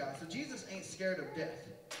return to God. So Jesus ain't scared of death.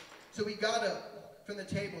 So he got up from the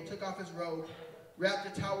table, took off his robe, wrapped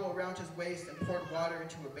a towel around his waist, and poured water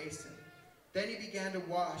into a basin. Then he began to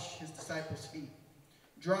wash his disciples' feet,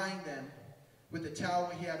 drying them with the towel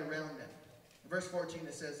he had around them. In verse 14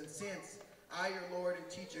 it says, "And since I, your Lord and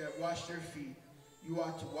teacher, have washed your feet, you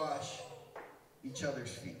ought to wash each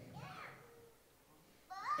other's feet."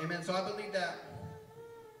 Amen. So I believe that,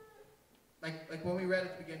 like when we read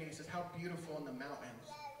at the beginning, it says, "How beautiful in the mountains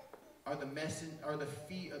are the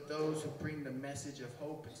feet of those who bring the message of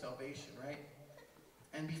hope and salvation," right?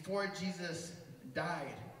 And before Jesus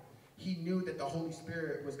died, he knew that the Holy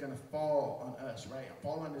Spirit was going to fall on us, right?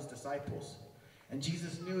 Fall on his disciples. And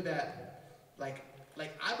Jesus knew that, like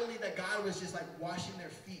I believe that God was just like washing their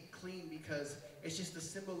feet clean, because it's just a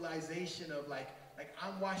symbolization of like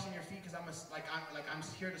I'm washing your feet because I'm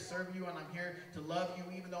here to serve you, and I'm here to love you.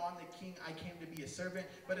 Even though I'm the king, I came to be a servant.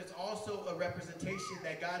 But it's also a representation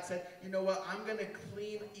that God said, "You know what? I'm going to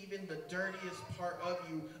clean even the dirtiest part of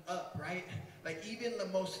you up," right? Like even the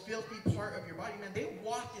most filthy part of your body. Man, they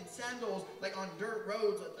walked in sandals, like on dirt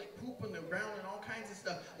roads, like poop on the ground and all kinds of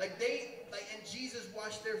stuff. And Jesus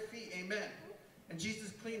washed their feet. Amen. And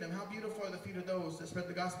Jesus cleaned them. How beautiful are the feet of those that spread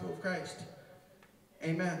the gospel of Christ.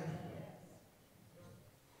 Amen.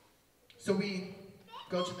 So we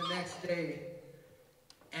go to the next day,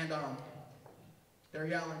 and they're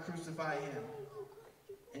yelling, "Crucify him."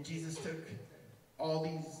 And Jesus took all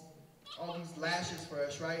these lashes for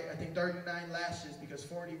us, right? I think 39 lashes, because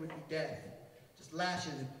 40 would be death. Just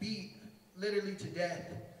lashes, beat literally to death.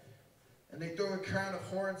 And they throw a crown of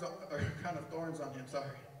thorns on him,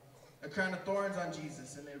 sorry. A crown of thorns on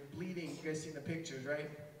Jesus, and they're bleeding. You guys seen the pictures, right?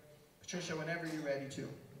 Patricia, whenever you're ready to.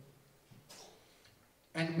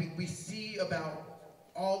 And we see about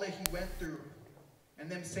all that he went through. And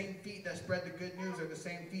them same feet that spread the good news are the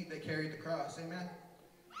same feet that carried the cross. Amen?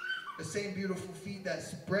 The same beautiful feet that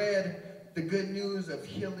spread the good news of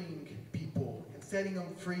healing people and setting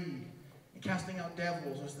them free and casting out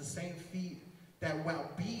devils was the same feet that,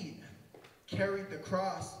 while beat, carried the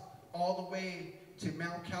cross all the way to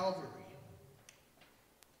Mount Calvary.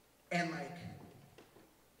 And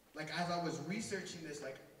like as I was researching this,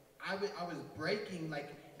 I was breaking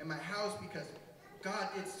in my house, because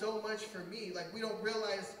God did so much for me. We don't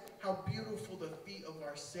realize how beautiful the feet of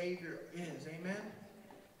our Savior is. Amen?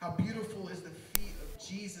 How beautiful is the feet of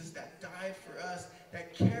Jesus that died for us,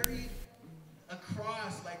 that carried a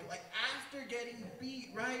cross, after getting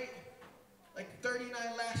beat, right?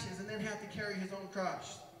 39 lashes, and then had to carry his own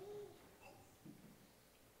cross.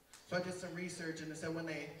 So I did some research, and it said when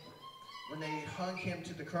they hung him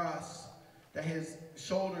to the cross, that his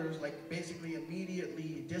shoulders basically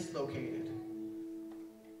immediately dislocated.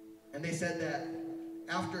 And they said that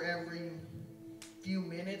after every few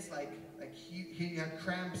minutes, he had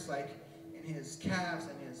cramps in his calves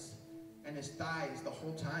and his thighs the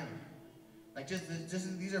whole time.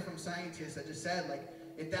 These are from scientists that just said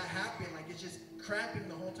if that happened, it's just cramping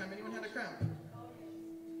the whole time. Anyone had a cramp?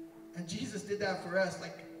 And Jesus did that for us,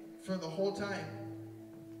 for the whole time.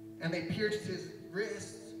 And they pierced his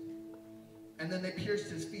wrists, and then they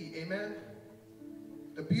pierced his feet. Amen?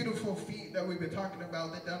 The beautiful feet that we've been talking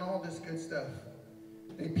about, that done all this good stuff.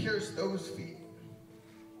 They pierced those feet.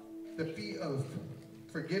 The feet of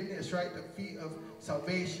forgiveness, right? The feet of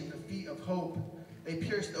salvation, the feet of hope. They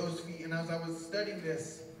pierced those feet. And as I was studying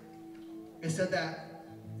this, it said that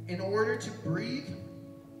in order to breathe,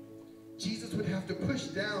 Jesus would have to push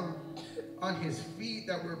down on his feet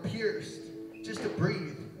that were pierced just to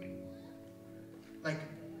breathe.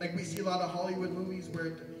 Like we see a lot of Hollywood movies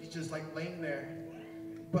where he's just like laying there.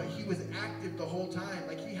 But he was active the whole time.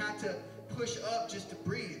 Like he had to push up just to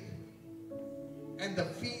breathe. And the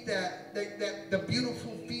feet the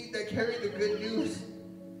beautiful feet that carry the good news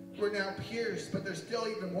were now pierced, but they're still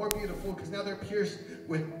even more beautiful because now they're pierced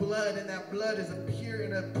with blood, and that blood is a pure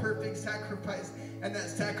and a perfect sacrifice, and that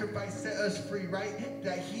sacrifice set us free, right?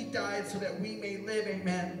 That he died so that we may live,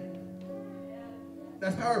 amen.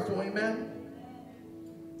 That's powerful, amen.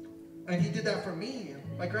 And he did that for me,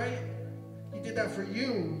 like, right? He did that for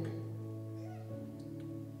you.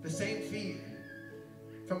 The same feet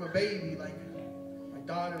from a baby, like, my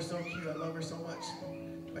daughter's so cute, I love her so much.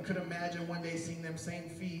 I could imagine one day seeing them same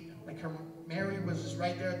feet, like Mary was just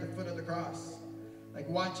right there at the foot of the cross, like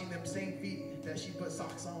watching them same feet that she put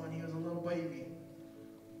socks on when he was a little baby.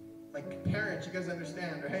 Like parents, you guys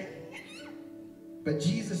understand, right? But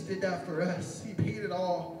Jesus did that for us. He paid it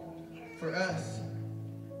all for us.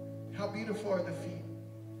 How beautiful are the feet.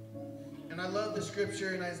 And I love the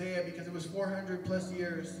scripture in Isaiah because it was 400 plus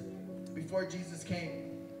years before Jesus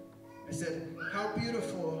came. It said, how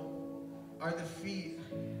beautiful are the feet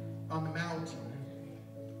on the mountain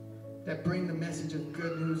that bring the message of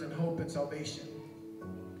good news and hope and salvation.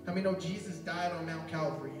 How many know Jesus died on Mount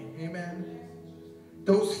Calvary? Amen.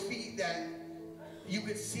 Those feet that you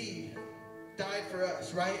could see died for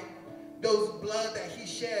us, right? Those blood that he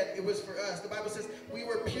shed, it was for us. The Bible says we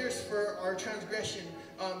were pierced for our transgression.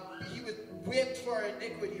 He was whipped for our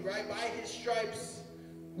iniquity, right? By his stripes,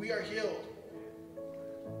 we are healed.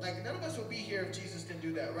 Like, none of us would be here if Jesus didn't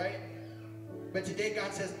do that, right? But today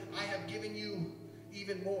God says, I have given you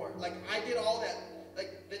even more. Like, I did all that.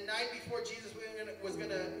 Like, the night before Jesus was going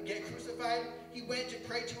to get crucified, he went to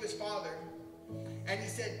pray to his Father. And he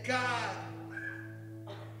said, God,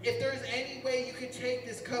 if there's any way you can take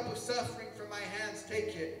this cup of suffering from my hands,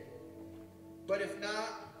 take it. But if not,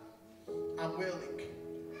 I'm willing.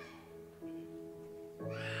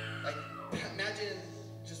 Like, imagine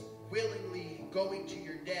just willingly going to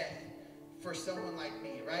your death for someone like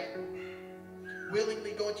me, right?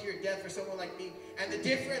 Willingly going to your death for someone like me. And the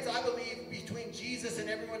difference, I believe, between Jesus and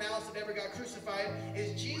everyone else that ever got crucified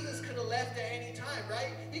is Jesus could have left at any time, right?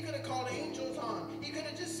 He could have called angels on. He could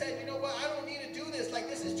have just said, you know what, I don't need to do this. Like,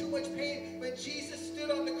 this is too much pain. But Jesus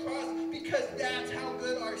stood on the cross because that's how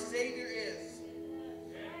good our Savior is.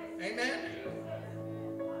 Amen?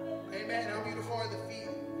 Amen. How beautiful are the feet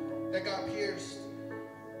that got pierced.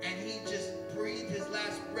 And he just breathed his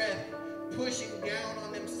last breath, pushing down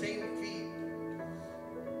on them same feet.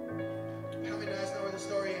 How many of us know where the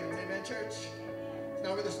story ends? Amen, church? It's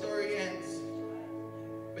not where the story ends.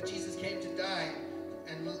 But Jesus came to die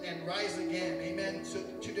and rise again. Amen?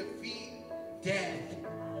 To defeat death.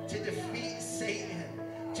 To defeat Satan.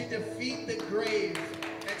 To defeat the grave.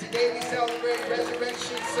 And today we celebrate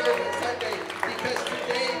Resurrection Service Sunday because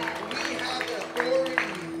today we have the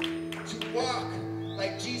authority to walk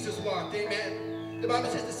like Jesus walked. Amen? The Bible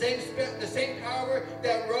says the same power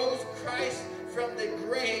that rose Christ from the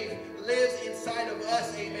grave lives inside of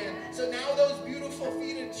us, amen. So now those beautiful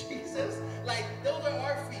feet of Jesus, like, those are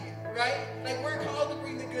our feet, right? Like, we're called to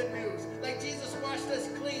bring the good news. Like, Jesus washed us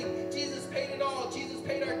clean. Jesus paid it all. Jesus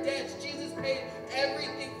paid our debts. Jesus paid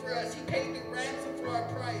everything for us. He paid the ransom for our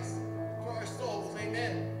price, for our souls,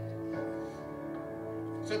 amen.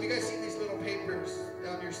 So if you guys see these little papers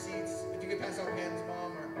down your seats, if you could pass out pens,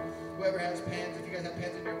 Mom, or whoever has pens, if you guys have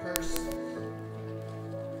pens in your purse.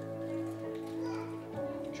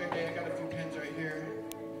 Trey, I got a few pens right here.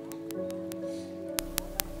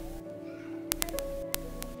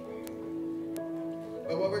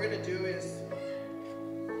 But what we're going to do is,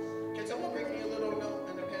 can someone bring me a little note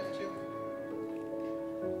and a pen too?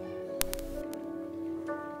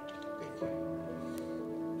 Thank you.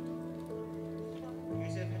 Can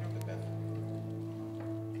you say a pen or the pen?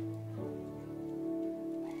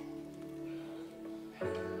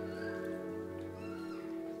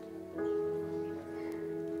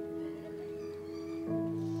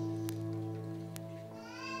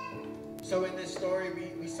 So in this story,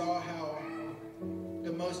 we saw how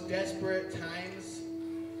the most desperate times,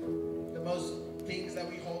 the most things that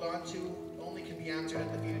we hold on to only can be answered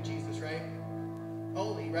at the feet of Jesus, right?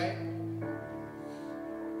 Only, right? And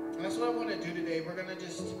that's what I want to do today. We're going to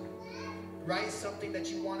just write something that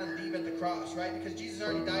you want to leave at the cross, right? Because Jesus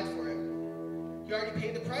already died for it. He already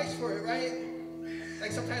paid the price for it, right?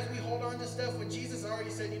 Like sometimes we hold on to stuff when Jesus already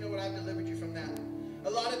said, you know what, I've delivered you from that. A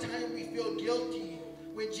lot of times we feel guilty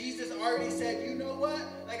when Jesus already said, you know what?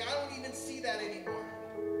 Like, I don't even see that anymore.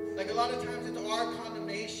 Like, a lot of times it's our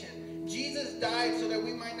condemnation. Jesus died so that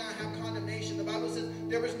we might not have condemnation. The Bible says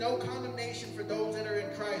there is no condemnation for those that are in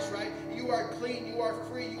Christ, right? You are clean, you are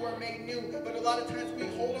free, you are made new. But a lot of times we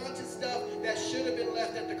hold on to stuff that should have been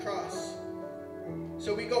left at the cross.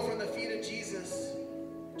 So we go from the feet of Jesus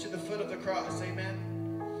to the foot of the cross, amen?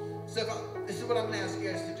 So this is what I'm going to ask you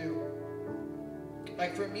guys to do.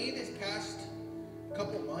 Like for me, this past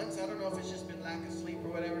couple months, I don't know if it's just been lack of sleep or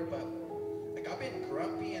whatever, but like I've been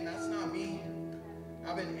grumpy, and that's not me.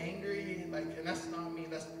 I've been angry, like, and that's not me.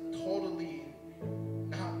 That's totally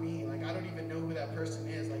not me. Like, I don't even know who that person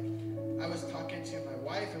is. Like, I was talking to my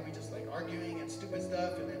wife, and we just like arguing and stupid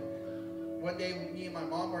stuff. And then one day, me and my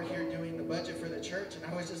mom were here doing the budget for the church,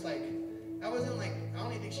 and I was just like, I wasn't like, I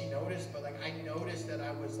don't even think she noticed, but like, I noticed that I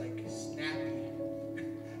was like snappy,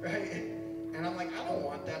 right? And I'm like, I don't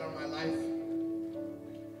want that on my life.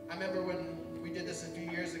 I remember when we did this a few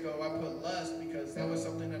years ago, I put lust because that was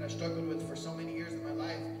something that I struggled with for so many years in my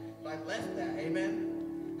life. But I left that,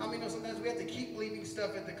 amen? How many know sometimes we have to keep leaving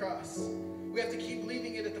stuff at the cross? We have to keep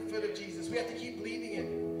leaving it at the foot of Jesus. We have to keep leaving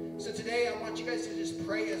it. So today I want you guys to just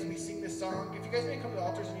pray as we sing this song. If you guys need to come to the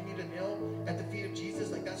altars and you need to kneel at the feet of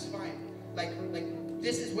Jesus, like that's fine. Like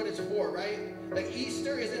this is what it's for, right? Like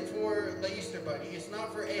Easter isn't for the Easter bunny. It's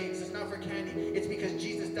not for eggs. It's not for candy. It's because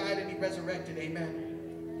Jesus died and he resurrected, amen?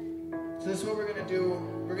 So this is what we're going to do.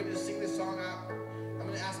 We're going to sing this song out. I'm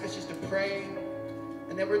going to ask us just to pray.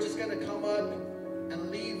 And then we're just going to come up and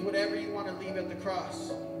leave whatever you want to leave at the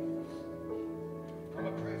cross. I'm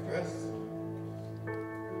going to pray for us.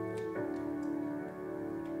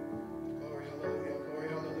 Glory, hallelujah. Glory,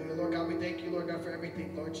 hallelujah. Lord God, we thank you, Lord God, for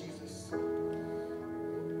everything, Lord Jesus.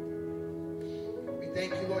 We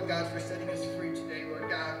thank you, Lord God, for setting us free today, Lord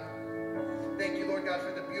God. Thank you, Lord God,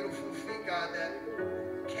 for the beautiful feet, God,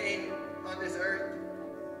 that came on this earth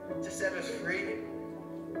to set us free,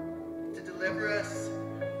 to deliver us,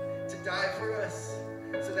 to die for us,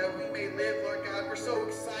 so that we may live, Lord God. We're so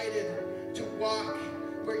excited to walk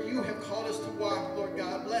where you have called us to walk, Lord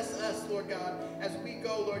God. Bless us, Lord God, as we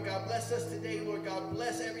go, Lord God. Bless us today, Lord God.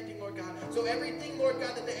 Bless everything, Lord God. So everything, Lord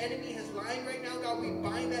God, that the enemy is lying right now, God, we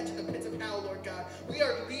bind that to the pits of hell, Lord God. We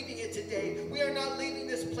are leaving it today. We are not leaving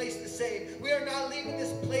this place the same. We are not leaving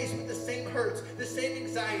this place with the same hurts, the same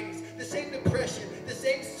anxieties, the same depression, the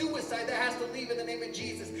same suicide that has to leave in the name of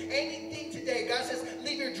Jesus. Anything today, God says,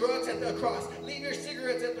 leave your drugs at the cross. Leave your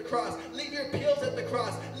cigarettes at the cross. Leave your pills at the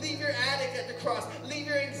cross. Leave your addict at the cross. Leave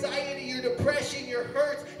your anxiety, your depression, your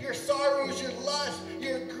hurts, your sorrows, your lust,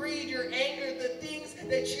 your greed, your anger, the things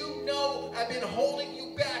that you know have been holding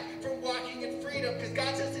you back from walking in freedom. Because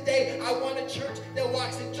God says today, I want a church that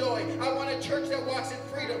walks in joy. I want a church that walks in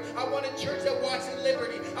freedom. I want a church that walks in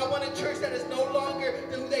liberty. I want a church that is no longer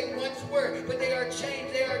who they once were, but they are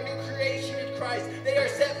changed. They are a new creation in Christ. They are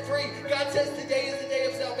set free. God says today is the day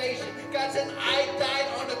of salvation. God says, I died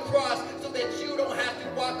on the cross so that you don't have to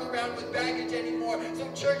walk around with baggage anymore.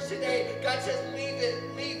 So church today, God says, leave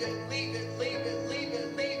it, leave it, leave it, leave it, leave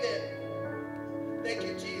it, leave it. Thank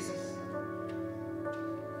you, Jesus.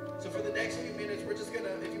 So for the next few minutes, we're just going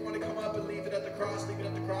to, if you want to come up and leave it at the cross, leave it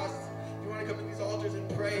at the cross. If you want to come to these altars and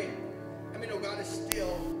pray, I mean, oh, God is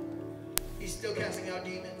still, he's still casting out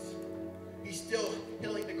demons. He's still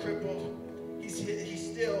healing the crippled. He's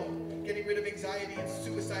still getting rid of anxiety and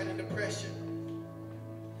suicide and depression.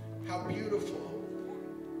 How beautiful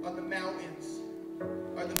on the mountains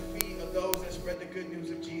are the feet of those that spread the good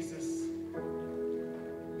news of Jesus.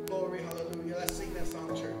 Glory, hallelujah. Let's sing that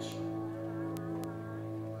song, church.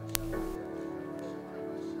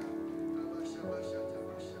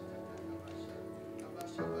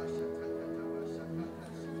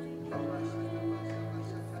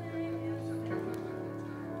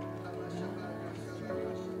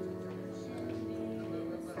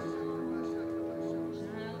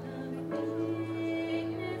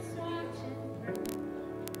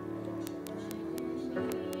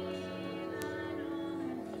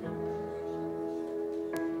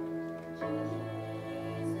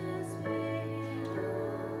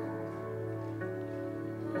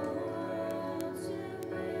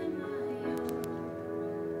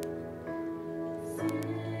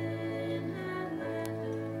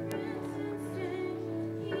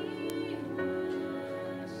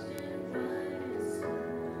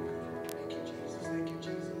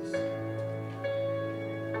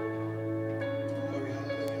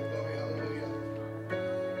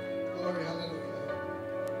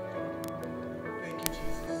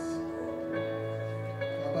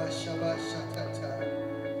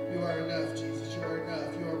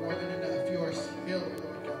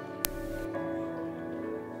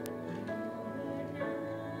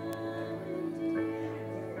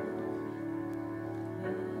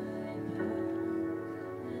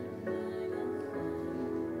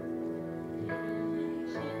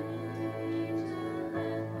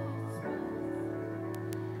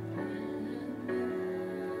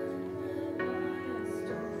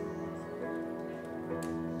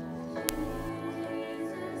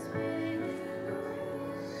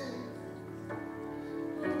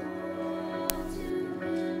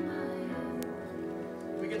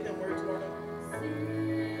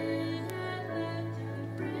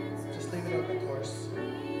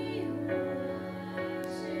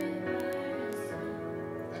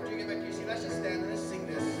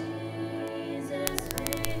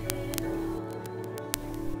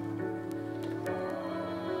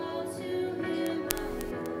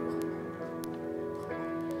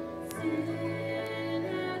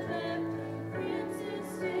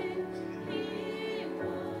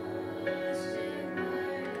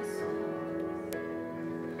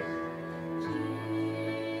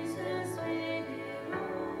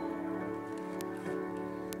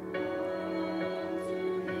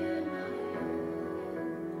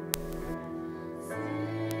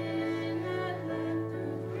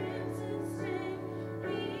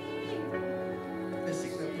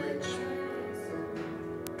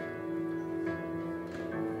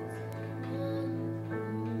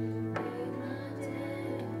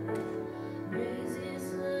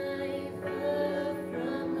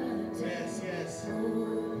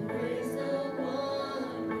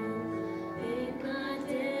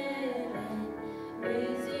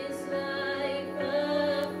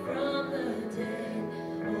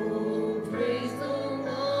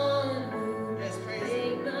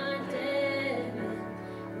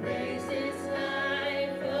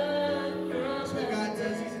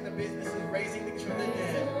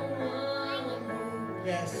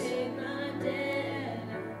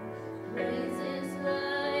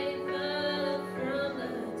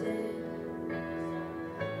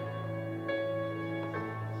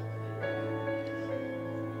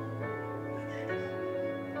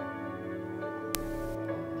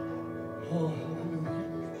 Oh,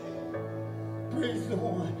 hallelujah. Praise the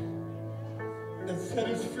one that set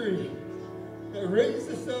us free, that raised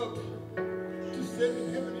us up to sit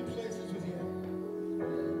in heavenly places with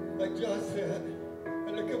him. Like Josh said,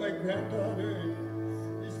 I look at my granddaughter,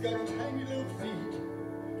 and she's got tiny little feet.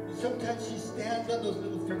 And sometimes she stands on those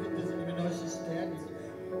little feet and doesn't even know she's standing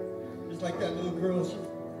there. Just like that little girl, she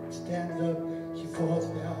stands up, she falls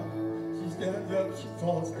down. She stands up, she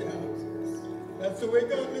falls down. That's the way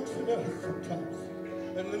God looks at us sometimes,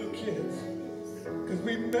 at little kids. Because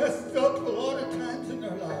we've messed up a lot of times in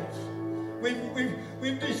our lives.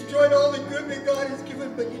 We've destroyed all the good that God has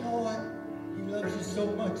given, but you know what? He loves you so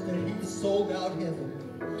much that he sold out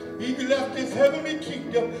heaven. He left his heavenly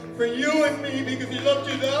kingdom for you and me because he loved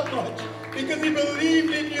you that much. Because he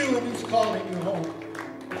believed in you and he's calling you home.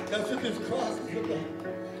 That's what this cross is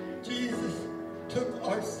about. Jesus took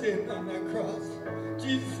our sin on that cross.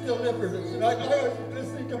 Jesus delivered us. And I was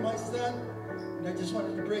listening to my son, and I just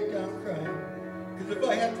wanted to break down crying. Because if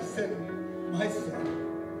I had to send my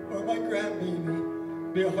son or my grandbaby,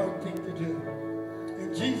 it'd be a hard thing to do.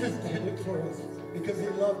 And Jesus did it for us because he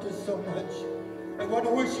loved us so much. I want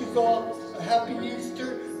to wish you all a happy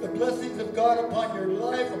Easter, the blessings of God upon your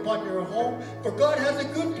life, upon your home. For God has a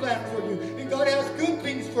good plan for you, and God has good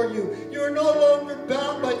things for you. You are no longer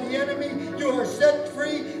bound by the enemy. You are set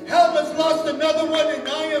free. Hell has lost another one, and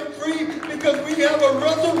I am free because we have a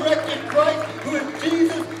resurrected Christ who is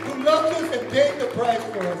Jesus, who loves us and paid the price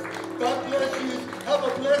for us. God bless you. Have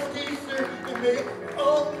a blessed Easter, and may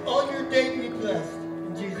all your day be blessed.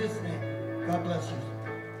 In Jesus' name, God bless you.